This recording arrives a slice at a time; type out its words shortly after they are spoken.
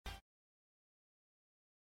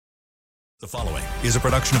The following is a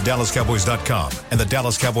production of DallasCowboys.com and the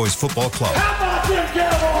Dallas Cowboys Football Club. How about them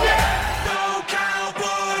Cowboys? Yeah! Go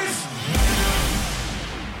Cowboys!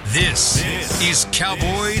 This is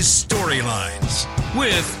Cowboys Storylines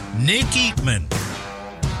with Nick Eatman.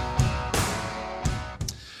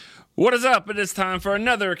 What is up? It is time for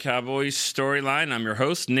another Cowboys Storyline. I'm your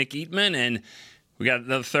host, Nick Eatman, and we got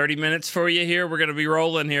another 30 minutes for you here. We're going to be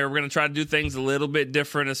rolling here. We're going to try to do things a little bit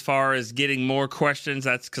different as far as getting more questions.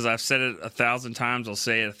 That's because I've said it 1,000 times. I'll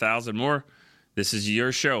say it 1,000 more. This is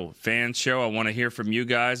your show, fan show. I want to hear from you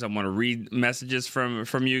guys. I want to read messages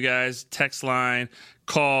from you guys, text line,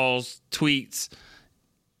 calls, tweets.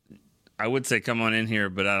 I would say come on in here,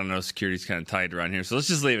 but I don't know. Security's kind of tight around here. So let's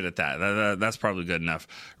just leave it at that. That's probably good enough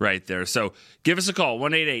right there. So give us a call,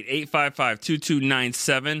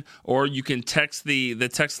 1-888-855-2297, or you can text the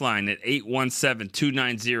text line at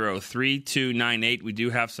 817-290-3298. We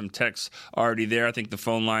do have some texts already there. I think the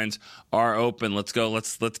phone lines are open. Let's go.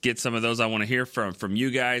 Let's get some of those. I want to hear from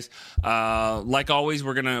you guys. Like always,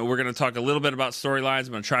 we're gonna talk a little bit about storylines.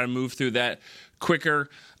 I'm gonna try to move through that quicker.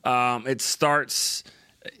 It starts.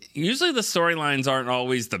 Usually the storylines aren't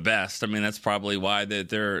always the best. I mean, that's probably why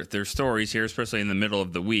they're stories here, especially in the middle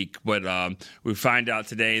of the week. But we find out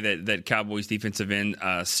today that Cowboys defensive end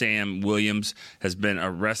Sam Williams has been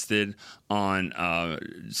arrested on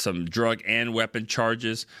some drug and weapon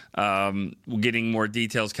charges. Getting more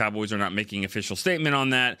details. Cowboys are not making official statement on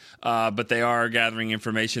that, but they are gathering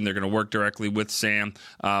information. They're going to work directly with Sam.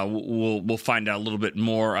 We'll find out a little bit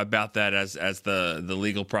more about that as the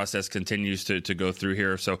legal process continues to go through here.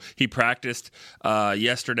 So he practiced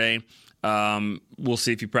yesterday. We'll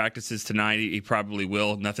see if he practices tonight. He probably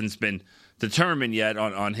will. Nothing's been determined yet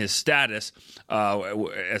on his status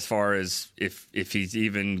as far as if he's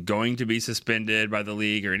even going to be suspended by the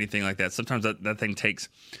league or anything like that. Sometimes that thing takes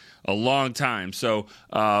a long time. So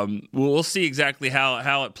we'll see exactly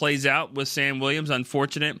how it plays out with Sam Williams.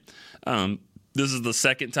 Unfortunate. This is the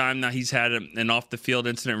second time now he's had an off-the-field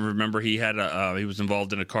incident. Remember, he was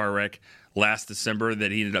involved in a car wreck last December that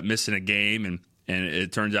he ended up missing a game, and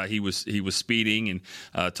it turns out he was speeding and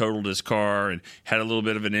totaled his car and had a little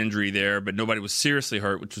bit of an injury there, but nobody was seriously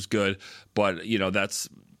hurt, which was good. But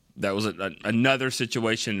that was another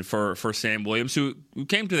situation for Sam Williams, who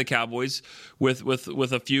came to the Cowboys with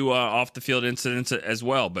a few off the field incidents as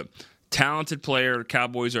well, but. Talented player.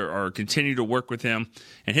 Cowboys are continue to work with him,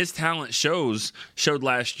 and his talent showed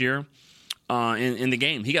last year in the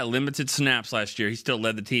game. He got limited snaps last year. He still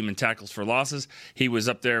led the team in tackles for losses. He was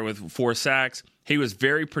up there with 4 sacks. He was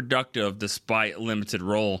very productive despite limited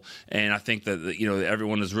role, and I think that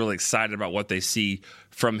everyone is really excited about what they see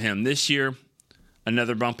from him this year.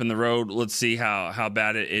 Another bump in the road. Let's see how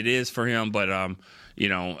bad it is for him, but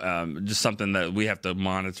just something that we have to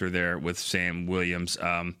monitor there with Sam Williams.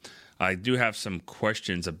 I do have some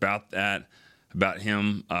questions about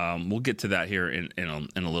him. We'll get to that here in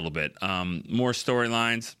a little bit. More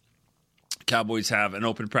storylines. Cowboys have an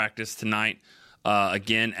open practice tonight.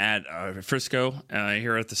 Again at Frisco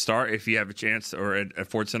here at the start. If you have a chance, or at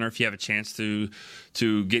Ford Center, if you have a chance to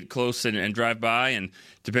get close and drive by, and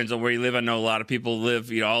depends on where you live. I know a lot of people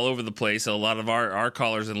live all over the place. A lot of our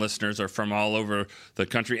callers and listeners are from all over the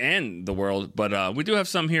country and the world, but we do have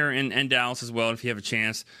some here in Dallas as well. If you have a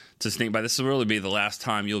chance to sneak by, this will really be the last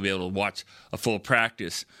time you'll be able to watch a full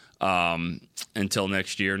practice until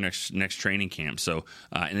next year, next training camp. So,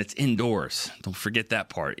 and it's indoors. Don't forget that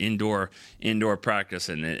part. Indoor practice,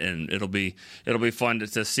 and it'll be fun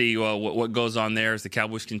to see what goes on there as the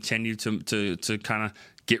Cowboys continue to kind of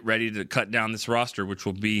get ready to cut down this roster, which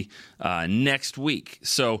will be next week.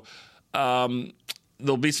 So,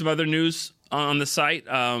 there'll be some other news on the site.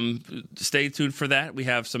 Stay tuned for that. We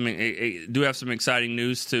have some exciting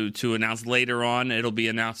news to announce later on. It'll be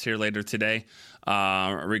announced here later today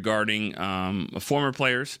regarding former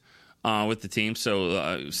players with the team.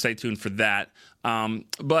 So stay tuned for that.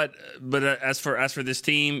 But as for this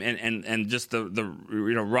team and just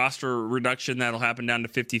the roster reduction that'll happen down to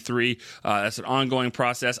 53, that's an ongoing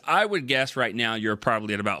process. I would guess right now you're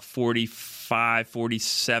probably at about 45,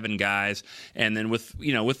 47 guys, and then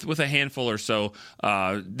with a handful or so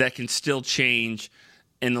that can still change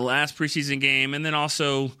in the last preseason game, and then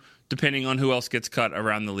also depending on who else gets cut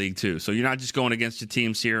around the league too. So you're not just going against your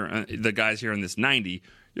teams here, the guys here in this 90.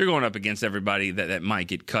 You're going up against everybody that might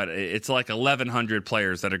get cut. It's like 1,100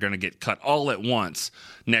 players that are going to get cut all at once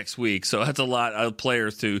next week. So that's a lot of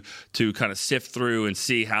players to kind of sift through and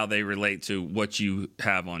see how they relate to what you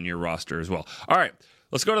have on your roster as well. All right,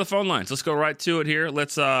 let's go to the phone lines. Let's go right to it here.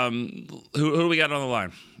 Let's who do we got on the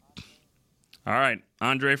line? All right,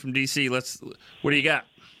 Andre from DC. What do you got?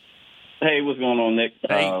 Hey, what's going on, Nick?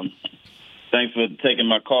 Hey. Thanks for taking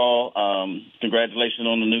my call. Congratulations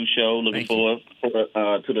on the new show. Looking forward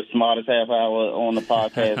to the smartest half hour on the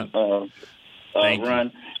podcast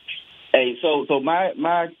run. Hey, so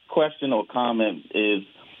my question or comment is,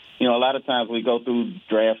 a lot of times we go through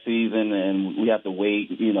draft season and we have to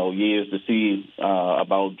wait, years to see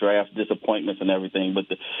about draft disappointments and everything. But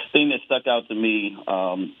the thing that stuck out to me,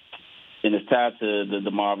 and it's tied to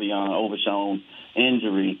the Marvion Overshown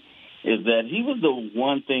injury, is that he was the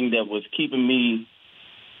one thing that was keeping me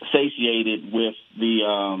satiated with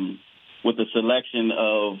the selection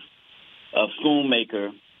of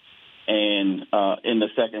Schoonmaker and in the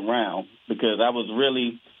second round, because I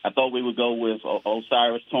thought we would go with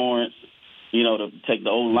Osiris Torrance, to take the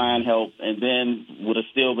O-line help, and then would have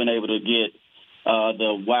still been able to get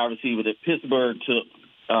the wide receiver that Pittsburgh took,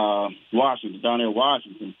 Washington, Darnell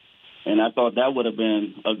Washington. And I thought that would have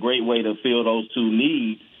been a great way to fill those two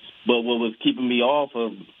needs. But what was keeping me off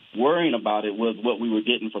of worrying about it was what we were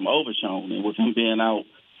getting from Overshown, and with him being out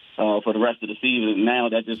for the rest of the season. Now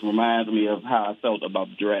that just reminds me of how I felt about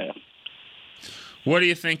the draft. What do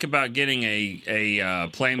you think about getting a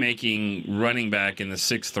playmaking running back in the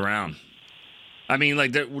 6th round? I mean,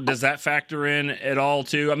 does that factor in at all,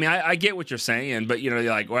 too? I mean, I get what you're saying, but, you're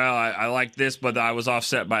like, well, I like this, but I was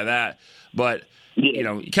offset by that. But, you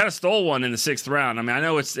kind of stole one in the 6th round. I mean, I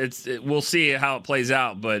know we'll see how it plays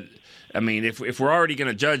out, but, I mean, if we're already going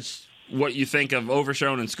to judge what you think of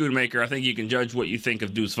Overshown and Schoonmaker, I think you can judge what you think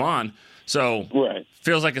of Deuce Vaughn. So,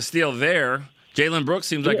 feels like a steal there. Jalen Brooks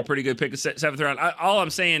seems like a pretty good pick, 7th round. All I'm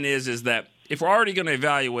saying is that if we're already going to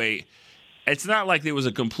evaluate, it's not like it was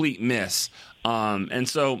a complete miss. And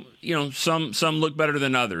so, some look better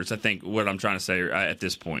than others, I think, what I'm trying to say at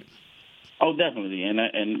this point. Oh, definitely. And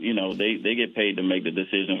they get paid to make the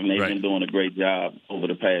decisions, and they've been doing a great job over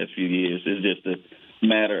the past few years. It's just a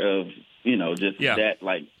matter of,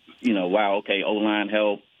 wow, okay, O-line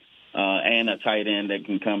help. And a tight end that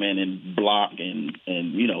can come in and block and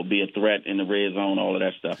be a threat in the red zone, all of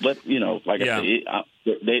that stuff. But I said,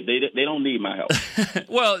 they don't need my help.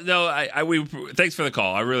 Well, no, thanks for the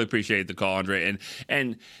call. I really appreciate the call, Andre,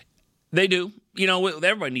 and they do.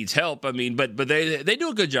 Everybody needs help. I mean, but they do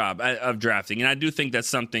a good job of drafting, and I do think that's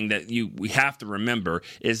something that we have to remember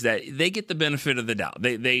is that they get the benefit of the doubt.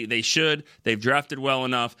 They should. They've drafted well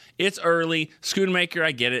enough. It's early. Schoonmaker,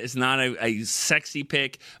 I get it. It's not a sexy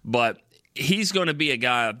pick, but he's going to be a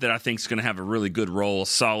guy that I think is going to have a really good role, a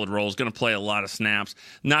solid role. He's going to play a lot of snaps.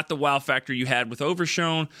 Not the wow factor you had with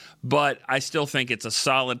Overshown, but I still think it's a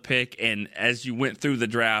solid pick. And as you went through the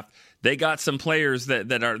draft, they got some players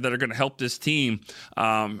that are going to help this team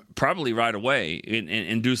probably right away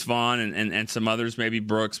in Deuce Vaughn and some others, maybe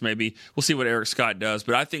Brooks, maybe we'll see what Eric Scott does.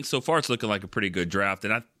 But I think so far it's looking like a pretty good draft,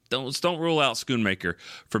 and I don't rule out Schoonmaker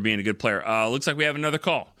for being a good player. Looks like we have another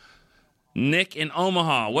call. Nick in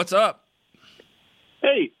Omaha, what's up?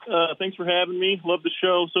 Hey, thanks for having me. Love the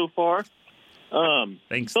show so far.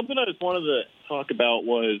 Thanks. Something I just wanted to talk about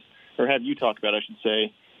or have you talk about, I should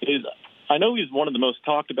say, is I know he's one of the most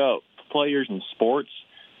talked about players in sports,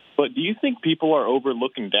 but do you think people are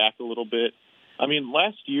overlooking Dak a little bit? I mean,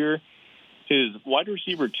 last year, his wide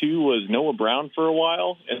receiver 2 was Noah Brown for a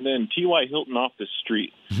while, and then T.Y. Hilton off the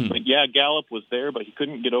street. Gallup was there, but he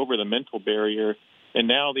couldn't get over the mental barrier, and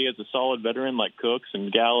now he has a solid veteran like Cooks,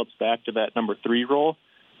 and Gallup's back to that number 3 role.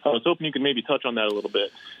 I was hoping you could maybe touch on that a little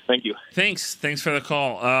bit. Thank you. Thanks for the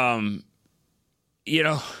call.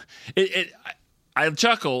 I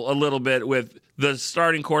chuckle a little bit with the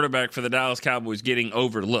starting quarterback for the Dallas Cowboys getting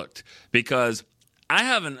overlooked because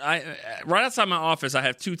right outside my office, I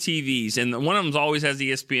have 2 TVs, and one of them always has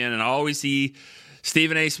ESPN, and I always see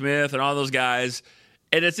Stephen A. Smith and all those guys,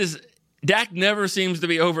 and it's just Dak never seems to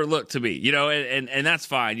be overlooked to me, and that's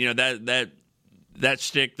fine. That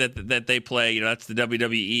shtick that they play, that's the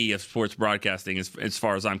WWE of sports broadcasting as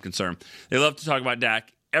far as I'm concerned. They love to talk about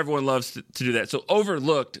Dak. Everyone loves to do that. So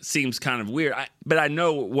overlooked seems kind of weird. But I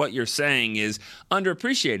know what you're saying is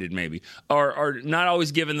underappreciated maybe or not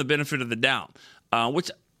always given the benefit of the doubt, which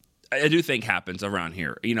I do think happens around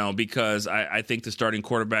here, because I think the starting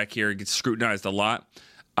quarterback here gets scrutinized a lot.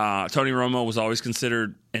 Tony Romo was always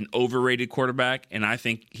considered an overrated quarterback, and I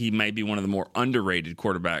think he may be one of the more underrated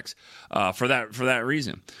quarterbacks for that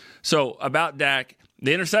reason. So about Dak,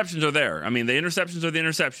 the interceptions are there. I mean, the interceptions are the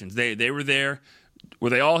interceptions. They were there.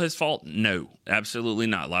 Were they all his fault? No, absolutely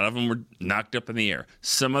not. A lot of them were knocked up in the air.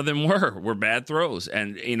 Some of them were bad throws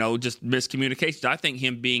and, just miscommunications. I think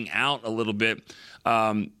him being out a little bit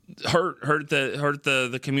hurt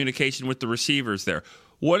the communication with the receivers there.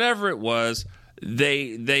 Whatever it was,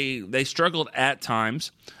 they struggled at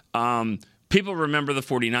times. People remember the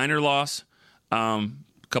 49er loss.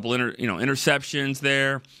 couple interceptions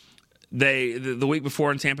there. The week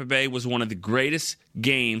before in Tampa Bay was one of the greatest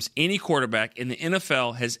games any quarterback in the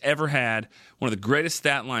NFL has ever had. One of the greatest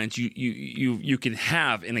stat lines you can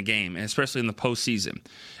have in a game, and especially in the postseason.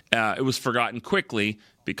 It was forgotten quickly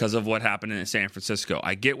because of what happened in San Francisco.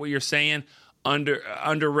 I get what you're saying.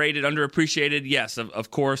 Underrated, underappreciated, yes,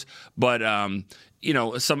 of course, but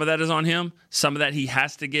some of that is on him. Some of that he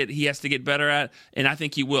has to get better at, and I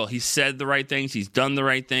think he will. He said the right things. He's done the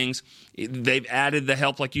right things. They've added the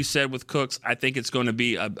help, like you said, with Cooks. I think it's going to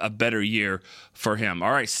be a better year for him.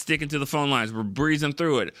 All right, sticking to the phone lines. We're breezing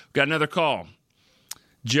through it. Got another call.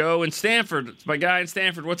 Joe in Stanford. It's my guy in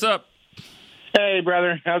Stanford. What's up? Hey,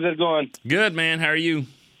 brother. How's it going? Good, man. How are you?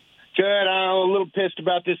 Good. I'm a little pissed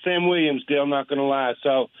about this Sam Williams deal, not going to lie.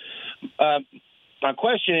 So my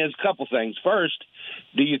question is a couple things. First,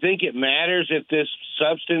 do you think it matters if this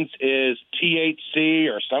substance is THC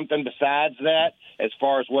or something besides that as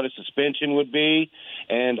far as what a suspension would be?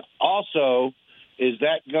 And also, is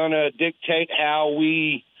that going to dictate how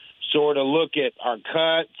we sort of look at our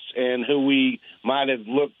cuts and who we might have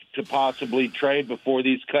looked to possibly trade before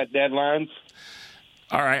these cut deadlines?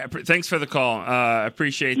 All right. Thanks for the call. I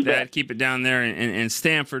appreciate that. Keep it down there in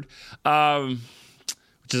Stanford,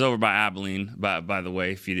 which is over by Abilene, by the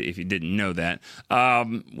way, if you didn't know that.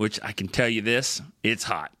 Which I can tell you this, it's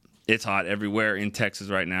hot. It's hot everywhere in Texas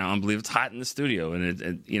right now. I believe it's hot in the studio, and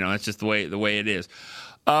that's just the way it is.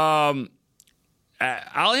 I'll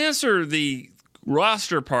answer the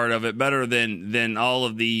roster part of it better than all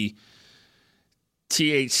of the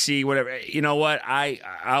THC, whatever. You know what?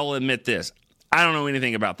 I'll admit this. I don't know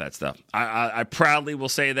anything about that stuff. I proudly will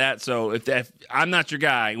say that. So if I'm not your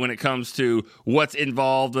guy when it comes to what's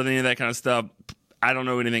involved with any of that kind of stuff, I don't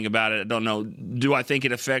know anything about it. I don't know. Do I think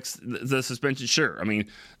it affects the suspension? Sure. I mean,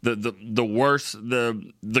 the worse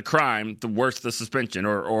the crime, the worse the suspension,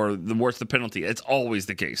 or the worse the penalty. It's always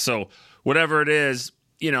the case. So whatever it is,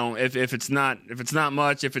 if it's not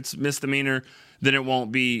much, if it's misdemeanor, then it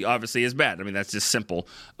won't be obviously as bad. I mean, that's just simple.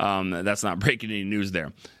 That's not breaking any news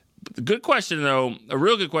there. The good question, though, a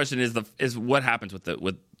real good question is what happens with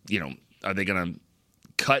are they going to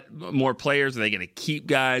cut more players? Are they going to keep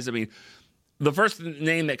guys? I mean, the first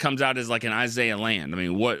name that comes out is like an Isaiah Land. I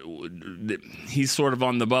mean, he's sort of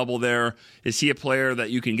on the bubble there. Is he a player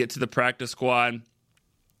that you can get to the practice squad?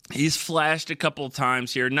 He's flashed a couple of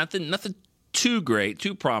times here. Nothing too great,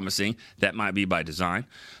 too promising. That might be by design,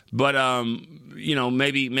 but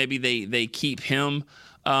maybe they keep him.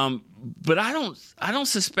 But I don't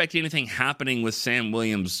suspect anything happening with Sam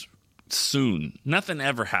Williams soon. Nothing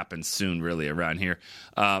ever happens soon, really, around here,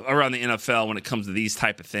 around the NFL when it comes to these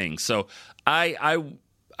type of things. So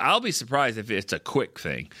I'll be surprised if it's a quick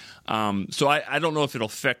thing. So I don't know if it'll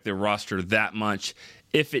affect the roster that much.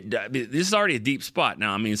 If it does, this is already a deep spot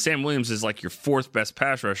now. I mean, Sam Williams is like your fourth best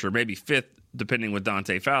pass rusher, maybe fifth, depending with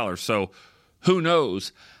Dante Fowler. So who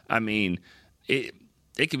knows? I mean, it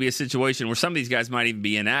could be a situation where some of these guys might even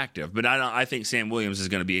be inactive. But I think Sam Williams is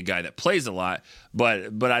going to be a guy that plays a lot.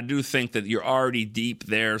 But I do think that you're already deep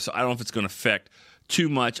there, so I don't know if it's going to affect too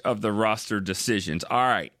much of the roster decisions. All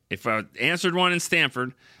right, if I answered one in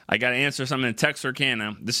Stanford, I got to answer something in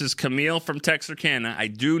Texarkana. This is Camille from Texarkana. I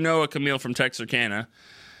do know a Camille from Texarkana.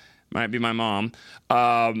 Might be my mom.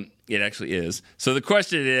 It actually is. So the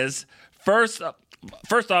question is, first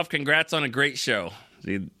off, congrats on a great show.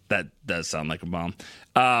 See, that does sound like a bomb.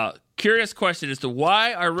 Curious question as to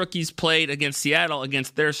why our rookies played against Seattle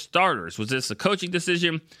against their starters. Was this a coaching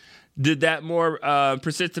decision? Did that more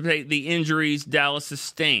precipitate the injuries Dallas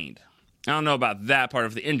sustained? I don't know about that part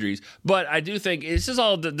of the injuries, but I do think it's just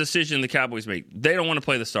all the decision the Cowboys make. They don't want to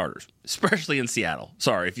play the starters, especially in Seattle.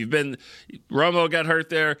 Sorry, if you've been – Romo got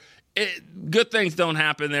hurt there. Good things don't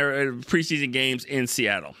happen there in preseason games in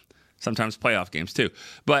Seattle. Sometimes playoff games too.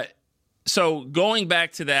 But so going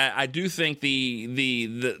back to that, I do think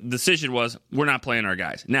the decision was we're not playing our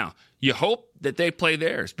guys. Now, you hope that they play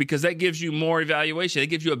theirs because that gives you more evaluation. It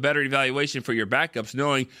gives you a better evaluation for your backups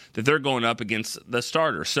knowing that they're going up against the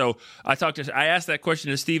starter. So I asked that question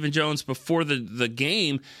to Stephen Jones before the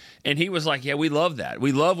game, and he was like, yeah, we love that.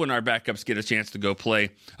 We love when our backups get a chance to go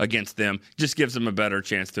play against them. Just gives them a better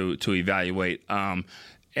chance to evaluate. And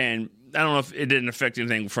I don't know if it didn't affect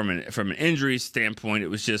anything from an injury standpoint. It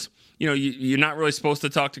was just, you're not really supposed to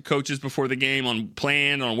talk to coaches before the game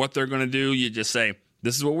on what they're going to do. You just say,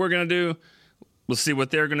 this is what we're going to do. We'll see what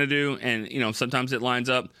they're going to do. And, sometimes it lines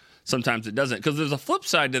up. Sometimes it doesn't. Because there's a flip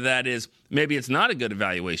side to that is maybe it's not a good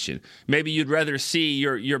evaluation. Maybe you'd rather see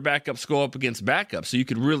your backups go up against backups so you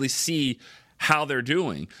could really see how they're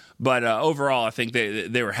doing. But overall, I think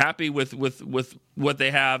they were happy with what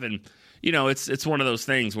they have, and it's one of those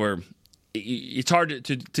things where it's hard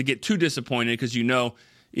to get too disappointed because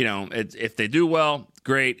if they do well,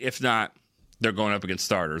 great. If not, they're going up against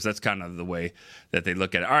starters. That's kind of the way that they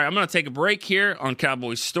look at it. All right, I'm going to take a break here on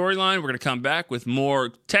Cowboys Storyline. We're going to come back with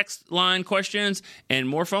more text line questions and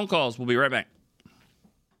more phone calls. We'll be right back.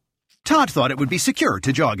 Todd thought it would be secure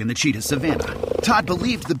to jog in the cheetah savanna. Todd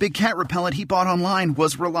believed the big cat repellent he bought online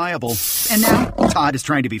was reliable. And now, Todd is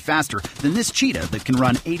trying to be faster than this cheetah that can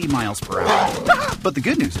run 80 miles per hour. But the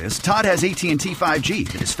good news is, Todd has AT&T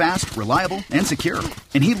 5G that is fast, reliable, and secure.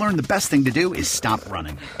 And he learned the best thing to do is stop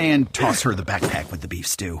running and toss her the backpack with the beef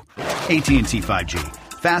stew. AT&T 5G.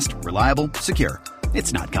 Fast, reliable, secure.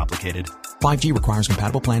 It's not complicated. 5G requires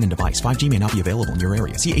compatible plan and device. 5G may not be available in your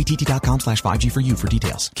area. See att.com/5G for you for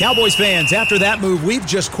details. Cowboys fans, after that move, we've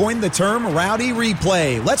just coined the term Rowdy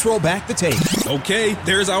Replay. Let's roll back the tape. Okay,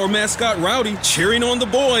 there's our mascot Rowdy cheering on the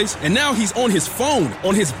boys. And now he's on his phone,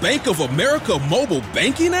 on his Bank of America mobile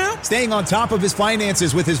banking app? Staying on top of his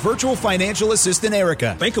finances with his virtual financial assistant,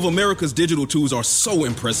 Erica. Bank of America's digital tools are so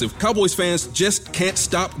impressive. Cowboys fans just can't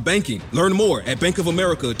stop banking. Learn more at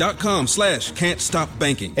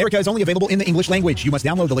bankofamerica.com/can't-stop-banking. Erica is only available in the English language. You must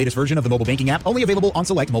download the latest version of the mobile banking app, only available on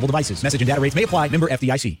select mobile devices. Message and data rates may apply. Member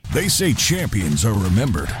FDIC. They say champions are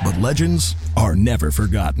remembered, but legends are never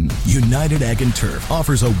forgotten. United Ag and Turf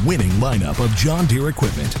offers a winning lineup of John Deere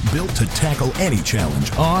equipment built to tackle any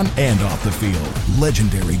challenge on and off the field.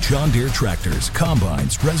 Legendary John Deere tractors,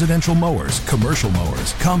 combines, residential mowers, commercial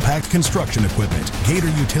mowers, compact construction equipment, Gator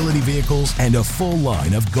utility vehicles, and a full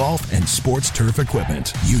line of golf and sports turf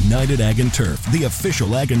equipment. United Ag and Turf, the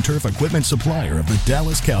official Ag and Turf equipment supplier of the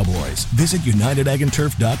Dallas Cowboys. Visit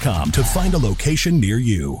UnitedAgAndTurf.com to find a location near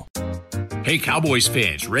you. Hey Cowboys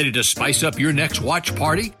fans, ready to spice up your next watch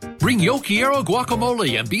party? Bring Yo Quiero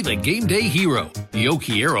guacamole and be the game day hero. Yo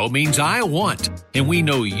Quiero means I want, and we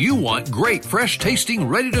know you want great, fresh-tasting,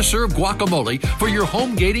 ready-to-serve guacamole for your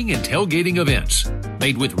home gating and tailgating events.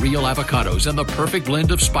 Made with real avocados and the perfect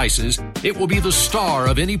blend of spices, it will be the star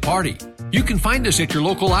of any party. You can find us at your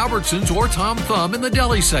local Albertsons or Tom Thumb in the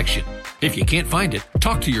deli section. If you can't find it,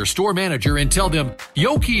 talk to your store manager and tell them,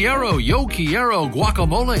 Yo Quiero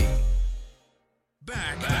guacamole.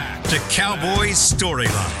 Back to Cowboys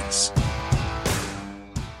Storylines.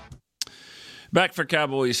 Back for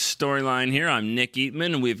Cowboys Storyline here. I'm Nick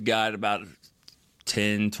Eatman, and we've got about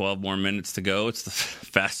 10, 12 more minutes to go. It's the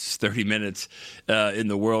fastest 30 minutes in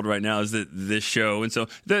the world right now is this show. And so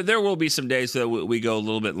there will be some days that we go a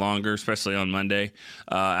little bit longer, especially on Monday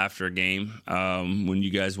after a game when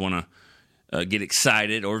you guys want to get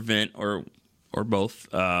excited or vent or both,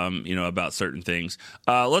 about certain things.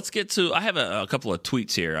 Let's get to. I have a couple of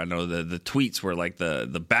tweets here. I know the tweets were like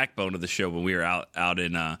the backbone of the show when we were out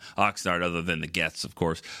in Oxnard, other than the guests, of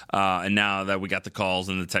course. And now that we got the calls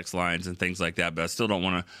and the text lines and things like that, but I still don't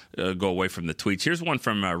want to go away from the tweets. Here's one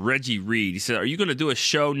from Reggie Reed. He said, "Are you going to do a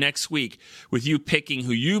show next week with you picking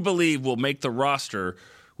who you believe will make the roster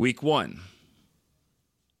week 1?"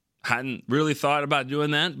 Hadn't really thought about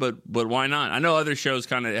doing that, but why not? I know other shows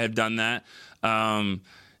kind of have done that.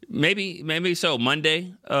 Maybe so.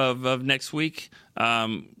 Monday of next week.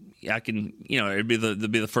 I can, it'd be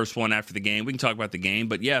the first one after the game. We can talk about the game,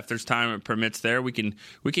 but yeah, if there's time it permits there, we can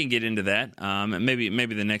get into that. And maybe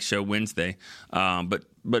the next show Wednesday. But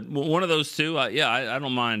one of those two, I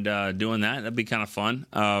don't mind doing that. That'd be kind of fun.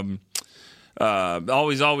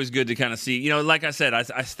 Always good to kind of see. Like I said, I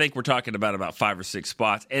think we're talking about 5 or 6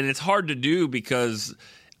 spots, and it's hard to do because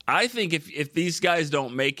I think if these guys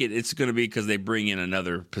don't make it, it's going to be because they bring in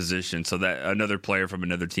another position, so that another player from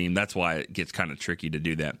another team. That's why it gets kind of tricky to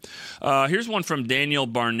do that. Here's one from Daniel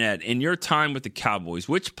Barnett. In your time with the Cowboys,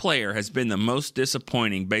 which player has been the most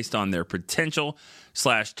disappointing based on their potential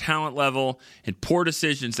 / talent level and poor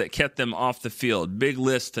decisions that kept them off the field? Big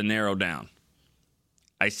list to narrow down.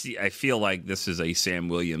 I feel like this is a Sam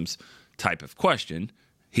Williams type of question.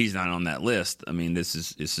 He's not on that list. I mean, this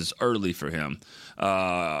is early for him.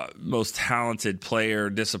 Most talented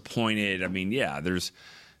player, disappointed. I mean, yeah,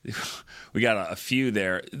 we got a few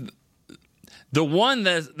there. The one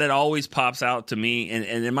that always pops out to me, and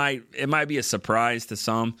it might be a surprise to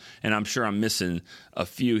some, and I'm sure I'm missing a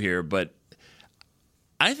few here, but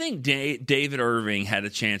I think David Irving had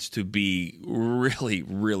a chance to be really,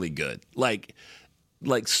 really good. Like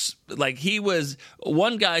he was.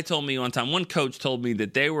 One guy told me one time, one coach told me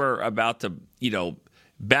that they were about to,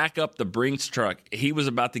 back up the Brinks truck. He was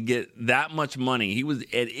about to get that much money.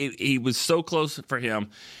 He was so close for him.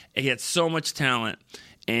 He had so much talent,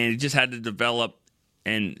 and he just had to develop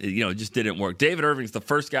and it just didn't work. David Irving's the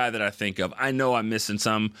first guy that I think of. I know I'm missing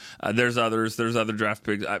some. There's others. There's other draft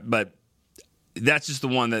picks, but that's just the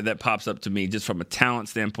one that pops up to me just from a talent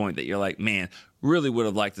standpoint that you're like, man, really would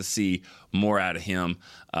have liked to see more out of him.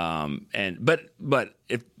 But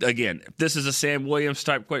if this is a Sam Williams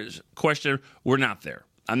type question, we're not there.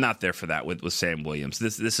 I'm not there for that with Sam Williams.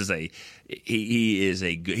 This is he's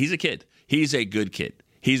a kid. He's a good kid.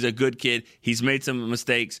 He's a good kid. He's made some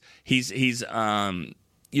mistakes. He's you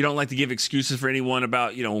don't like to give excuses for anyone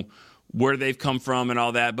about, where they've come from and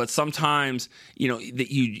all that, but sometimes,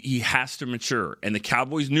 he has to mature. And the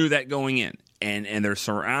Cowboys knew that going in. And they're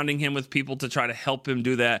surrounding him with people to try to help him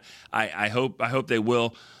do that. I hope they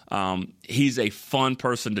will. He's a fun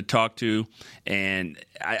person to talk to, and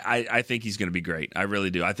I think he's going to be great. I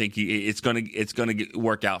really do. I think it's going to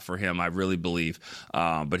work out for him. I really believe.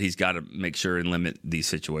 But he's got to make sure and limit these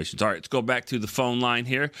situations. All right, let's go back to the phone line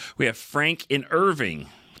here. We have Frank in Irving.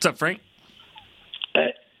 What's up, Frank?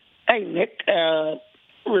 Hey, Nick.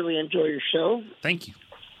 Really enjoy your show. Thank you.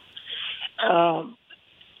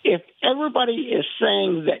 If everybody is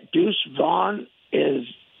saying that Deuce Vaughn is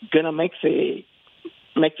going to make the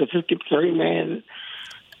 53-man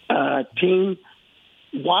team,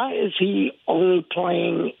 why is he only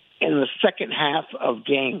playing in the second half of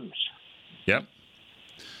games? Yep.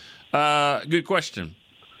 Good question.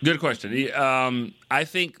 I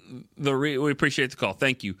think we appreciate the call.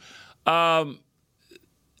 Thank you.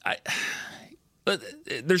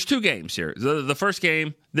 There's two games here. The first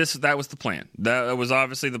game, that was the plan. That was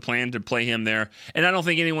obviously the plan to play him there. And I don't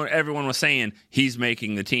think everyone was saying he's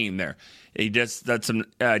making the team there. He did some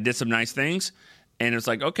nice things, and it's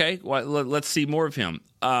like, okay, well, let's see more of him.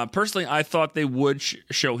 Personally, I thought they would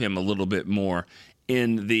show him a little bit more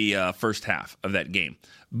in the first half of that game,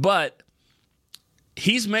 but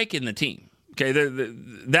he's making the team. Okay,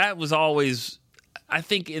 that was always, I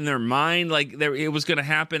think, in their mind, it was going to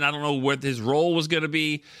happen. I don't know what his role was going to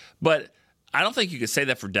be, but I don't think you could say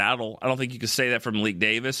that for Dowdle. I don't think you could say that for Malik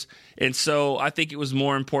Davis. And so I think it was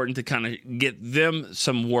more important to kind of get them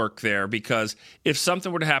some work there, because if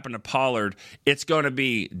something were to happen to Pollard, it's going to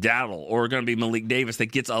be Dowdle or going to be Malik Davis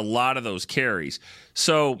that gets a lot of those carries.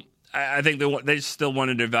 So I think they still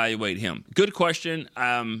wanted to evaluate him. Good question.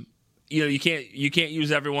 You can't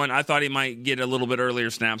use everyone. I thought he might get a little bit earlier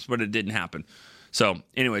snaps, but it didn't happen. So,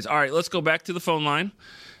 anyways, all right, let's go back to the phone line.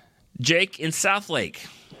 Jake in Southlake.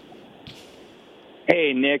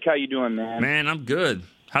 Hey, Nick, how you doing, man? Man, I'm good.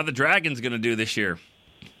 How the Dragons going to do this year?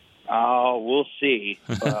 Oh, we'll see.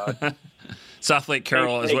 Southlake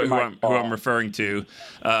Carroll is who I'm referring to,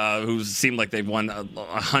 who seemed like they've won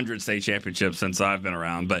 100 state championships since I've been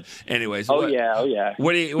around. But anyways. Yeah.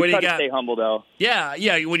 What do you got? Stay humble, though.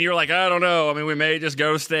 Yeah. When you're like, I don't know. I mean, we may just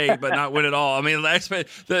go state, but not win it all. I mean,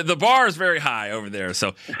 the bar is very high over there.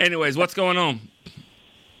 So anyways, what's going on?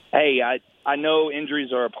 Hey, I know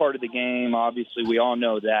injuries are a part of the game. Obviously, we all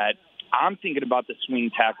know that. I'm thinking about the swing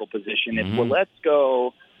tackle position. If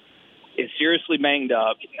Waletzko is seriously banged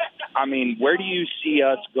up, I mean, where do you see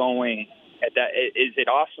us going at that? Is it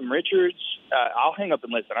Austin Richards? I'll hang up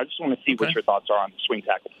and listen. I just want to see what your thoughts are on the swing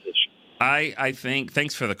tackle position. I think,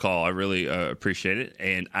 thanks for the call. I really appreciate it.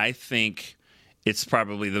 And I think it's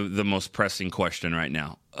probably the most pressing question right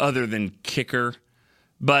now, other than kicker.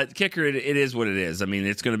 But kicker, it is what it is. I mean,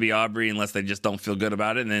 it's going to be Aubrey unless they just don't feel good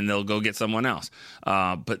about it, and then they'll go get someone else.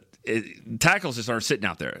 But tackles just aren't sitting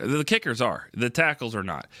out there. The kickers are. The tackles are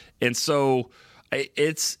not. And so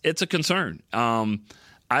it's a concern. I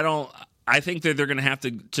think that they're going to have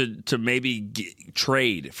to maybe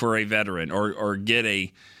trade for a veteran or get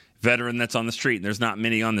a veteran that's on the street. And there's not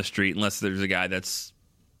many on the street unless there's a guy that's,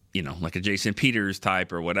 like a Jason Peters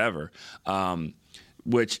type or whatever,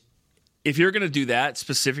 which – if you're going to do that,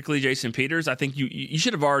 specifically Jason Peters, I think you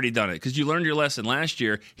should have already done it because you learned your lesson last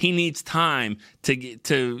year. He needs time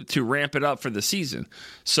to ramp it up for the season.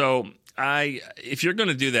 So if you're going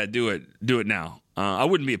to do that, do it now. I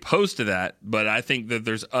wouldn't be opposed to that, but I think that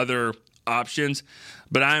there's other options.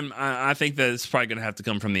 But I think that it's probably going to have to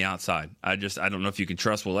come from the outside. I don't know if you can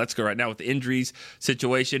trust Waletzko right now with the injuries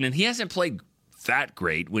situation, and he hasn't played that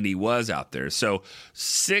great when he was out there. So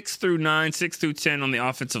 6 through 9, 6 through 10 on the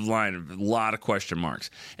offensive line, a lot of question marks.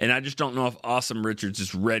 And I just don't know if Austin Richards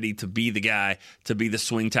is ready to be the guy to be the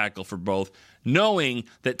swing tackle for both, knowing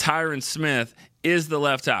that Tyron Smith is the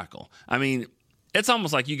left tackle. I mean, it's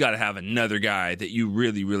almost like you got to have another guy that you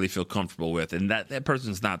really, really feel comfortable with, and that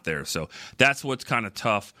person's not there. So that's what's kind of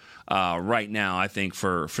tough right now, I think,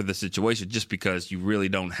 for the situation, just because you really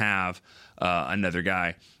don't have another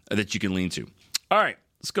guy that you can lean to. All right,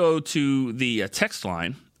 let's go to the text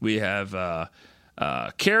line. We have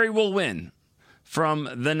Carrie will win from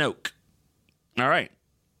the Noke. All right.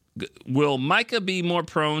 Will Micah be more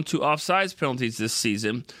prone to offsides penalties this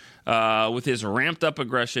season with his ramped-up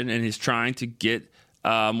aggression and his trying to get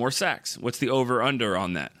more sacks? What's the over-under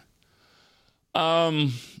on that?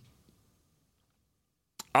 I'll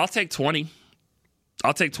take 20.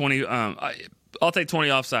 I'll take 20. I'll take 20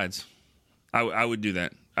 offsides. I would do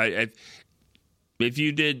that.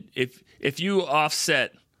 If you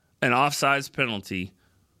offset an offsides penalty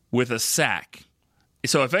with a sack,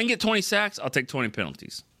 so if I can get 20 sacks, I'll take 20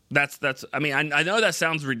 penalties. That's. I mean, I know that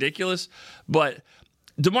sounds ridiculous, but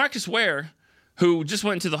DeMarcus Ware, who just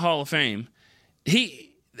went to the Hall of Fame,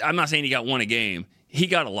 I'm not saying he got one a game. He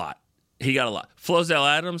got a lot. Flozell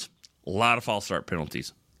Adams, a lot of false start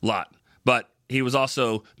penalties, but he was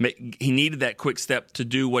also he needed that quick step to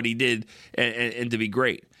do what he did and to be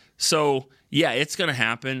great. So yeah, it's going to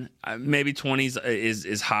happen. Maybe 20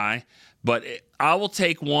 is high, but I will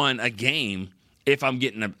take one a game if I'm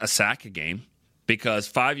getting a sack a game.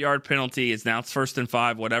 Because 5-yard penalty is now it's 1st and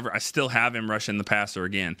 5, whatever. I still have him rushing the passer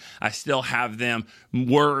again. I still have them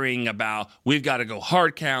worrying about, we've got to go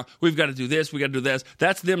hard count. We've got to do this. We got to do this.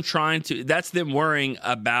 That's them worrying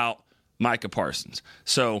about Micah Parsons.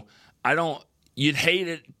 So you'd hate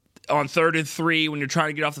it on 3rd and 3 when you're trying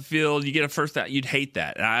to get off the field. You get a first out. You'd hate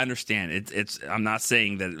that. And I understand. I'm not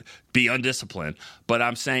saying that be undisciplined, but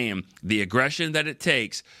I'm saying the aggression that it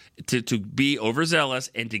takes to be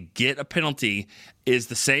overzealous and to get a penalty is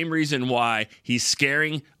the same reason why he's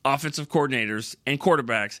scaring offensive coordinators and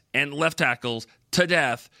quarterbacks and left tackles to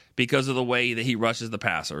death because of the way that he rushes the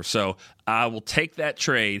passer. So I will take that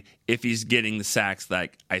trade if he's getting the sacks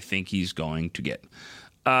that I think he's going to get.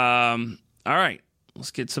 All right.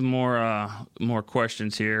 Let's get some more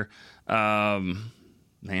questions here.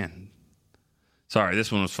 Man. Sorry,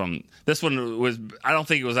 this one was I don't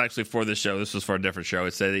think it was actually for this show. This was for a different show.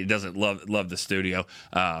 It said he doesn't love the studio.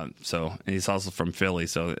 So and he's also from Philly,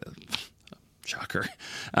 so shocker.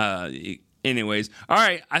 Anyways, all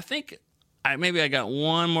right, I think maybe I got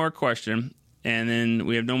one more question and then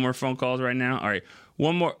we have no more phone calls right now. All right.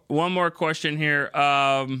 One more question here.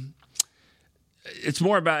 It's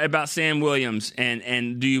more about Sam Williams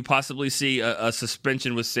and do you possibly see a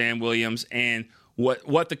suspension with Sam Williams and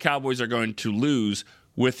what the Cowboys are going to lose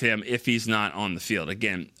with him if he's not on the field.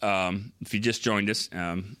 Again, if you just joined us,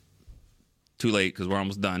 too late because we're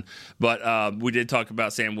almost done. But we did talk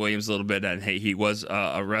about Sam Williams a little bit, and he was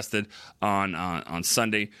arrested on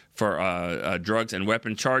Sunday for drugs and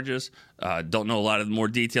weapon charges. Don't know a lot of more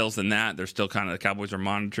details than that. They're still the Cowboys are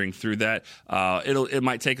monitoring through that. It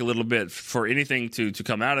might take a little bit for anything to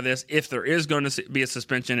come out of this. If there is going to be a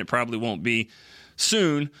suspension, it probably won't be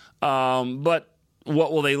soon. But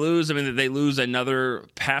what will they lose? I mean, they lose another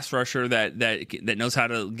pass rusher that knows how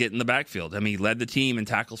to get in the backfield. I mean, he led the team in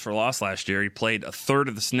tackles for loss last year. He played a third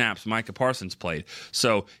of the snaps Micah Parsons played.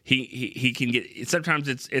 So he can get. Sometimes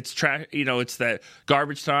it's that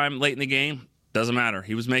garbage time late in the game. Doesn't matter.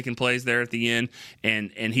 He was making plays there at the end,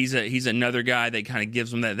 and he's another guy that kind of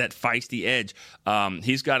gives him that feisty edge.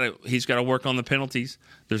 He's got to work on the penalties.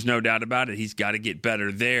 There's no doubt about it. He's got to get better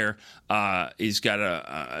there. He's got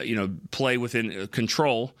to play within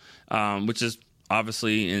control, which is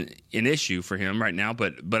obviously an issue for him right now.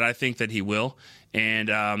 But I think that he will. And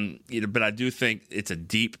but I do think it's a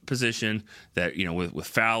deep position that with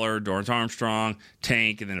Fowler, Dorrance Armstrong,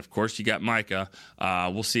 Tank, and then of course you got Micah.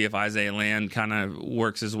 We'll see if Isaiah Land kind of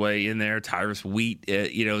works his way in there. Tyrus Wheat,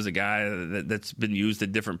 is a guy that's been used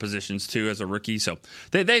at different positions too as a rookie. So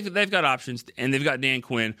they've got options, and they've got Dan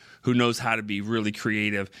Quinn who knows how to be really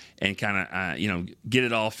creative and kind of get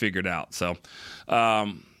it all figured out. So.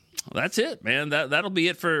 That's it, man. That'll be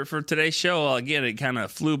it for today's show. Again, it kind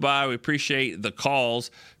of flew by. We appreciate the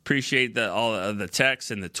calls, appreciate all of the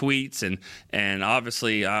texts and the tweets, and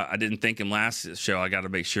obviously I didn't thank him last show. I got to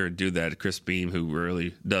make sure to do that. Chris Beam, who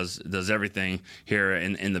really does everything here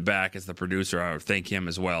in the back as the producer, I would thank him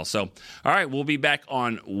as well. So, all right, we'll be back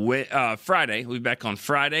on Friday. We'll be back on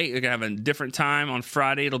Friday. We're gonna have a different time on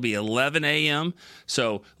Friday. It'll be 11 a.m.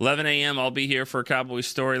 So 11 a.m. I'll be here for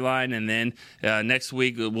Cowboys Storyline, and then next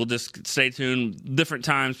week we'll just stay tuned different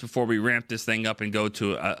times before we ramp this thing up and go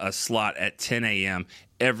to a slot at 10 a.m.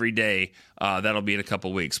 every day. That'll be in a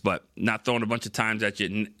couple weeks, but not throwing a bunch of times at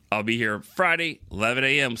you. I'll be here Friday, 11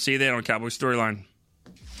 a.m. See you then on Cowboys Storyline.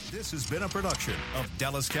 This has been a production of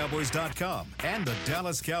DallasCowboys.com and the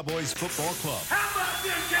Dallas Cowboys Football Club. How about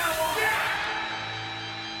this, Cowboys?